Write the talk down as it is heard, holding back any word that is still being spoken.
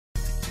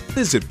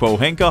Visit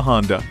Pohanka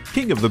Honda,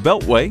 King of the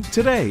Beltway,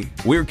 today.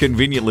 We're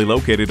conveniently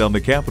located on the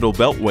Capitol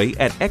Beltway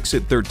at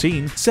Exit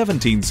 13,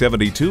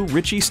 1772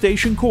 Ritchie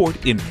Station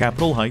Court in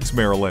Capitol Heights,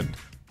 Maryland.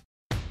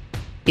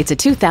 It's a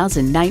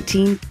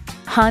 2019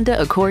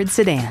 Honda Accord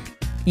sedan.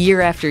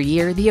 Year after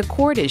year, the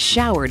Accord is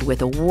showered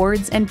with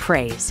awards and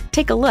praise.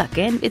 Take a look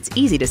and it's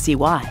easy to see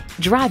why.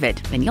 Drive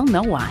it and you'll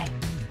know why.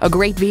 A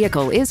great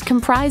vehicle is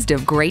comprised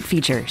of great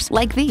features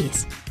like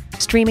these: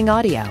 streaming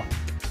audio,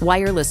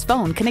 wireless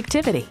phone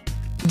connectivity,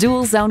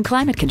 dual zone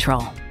climate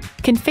control,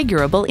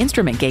 configurable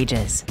instrument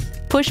gauges,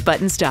 push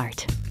button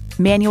start,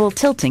 manual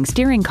tilting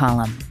steering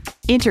column,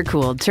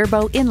 intercooled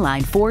turbo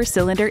inline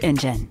 4-cylinder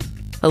engine,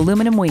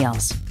 aluminum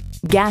wheels,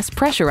 gas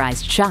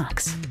pressurized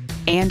shocks,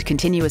 and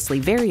continuously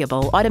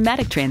variable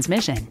automatic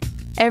transmission.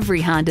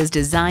 Every Honda is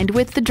designed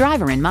with the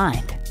driver in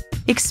mind.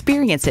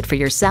 Experience it for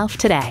yourself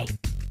today.